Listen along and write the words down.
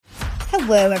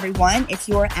Hello, everyone. It's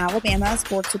your Alabama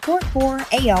sports report for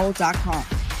AL.com.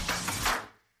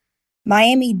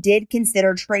 Miami did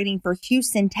consider trading for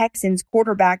Houston Texans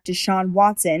quarterback Deshaun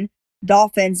Watson,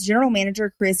 Dolphins general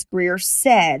manager Chris Grier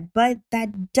said, but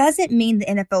that doesn't mean the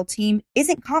NFL team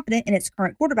isn't confident in its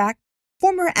current quarterback,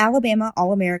 former Alabama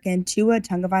All-American Tua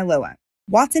Tagovailoa.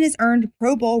 Watson has earned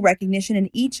Pro Bowl recognition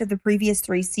in each of the previous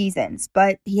 3 seasons,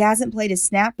 but he hasn't played a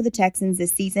snap for the Texans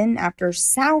this season after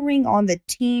souring on the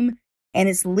team and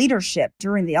its leadership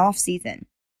during the offseason.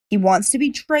 He wants to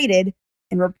be traded,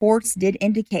 and reports did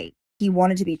indicate he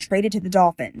wanted to be traded to the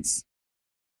Dolphins.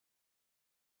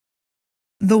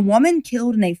 The woman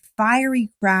killed in a fiery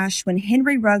crash when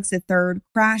Henry Ruggs III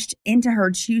crashed into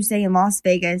her Tuesday in Las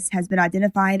Vegas has been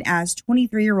identified as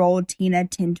 23-year-old Tina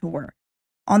Tintor.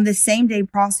 On the same day,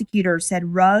 prosecutors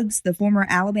said Ruggs, the former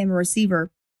Alabama receiver,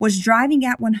 was driving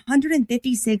at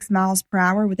 156 miles per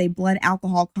hour with a blood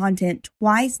alcohol content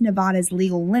twice Nevada's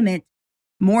legal limit.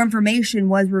 More information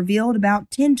was revealed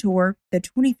about Tintor, the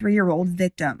 23-year-old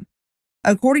victim.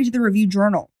 According to the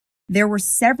Review-Journal, there were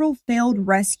several failed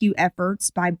rescue efforts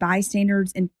by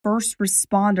bystanders and first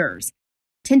responders.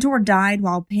 Tintor died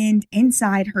while pinned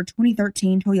inside her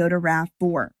 2013 Toyota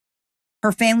RAV4.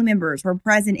 Her family members were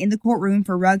present in the courtroom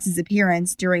for Ruggs'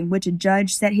 appearance, during which a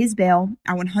judge set his bail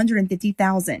at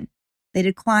 $150,000. They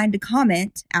declined to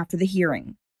comment after the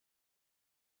hearing.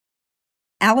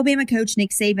 Alabama coach Nick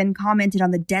Saban commented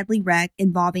on the deadly wreck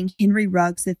involving Henry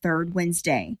Ruggs III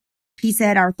Wednesday. He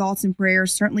said, "Our thoughts and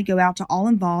prayers certainly go out to all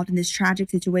involved in this tragic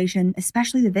situation,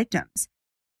 especially the victims."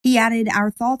 He added,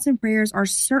 "Our thoughts and prayers are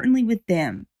certainly with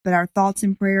them, but our thoughts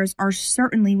and prayers are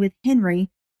certainly with Henry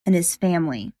and his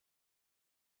family."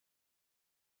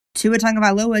 Tua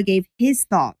Tagovailoa gave his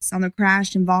thoughts on the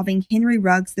crash involving Henry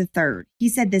Ruggs III. He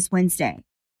said this Wednesday,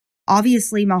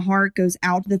 "Obviously, my heart goes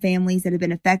out to the families that have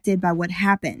been affected by what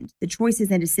happened, the choices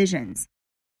and decisions."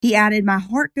 He added, "My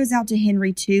heart goes out to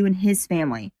Henry too and his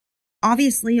family.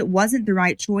 Obviously, it wasn't the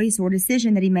right choice or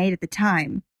decision that he made at the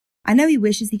time. I know he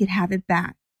wishes he could have it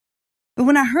back. But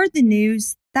when I heard the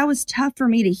news, that was tough for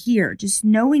me to hear, just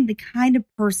knowing the kind of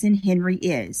person Henry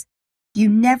is. You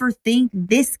never think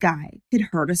this guy could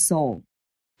hurt a soul."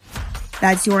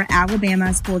 That's your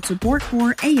Alabama sports report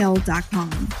for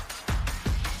AL.com.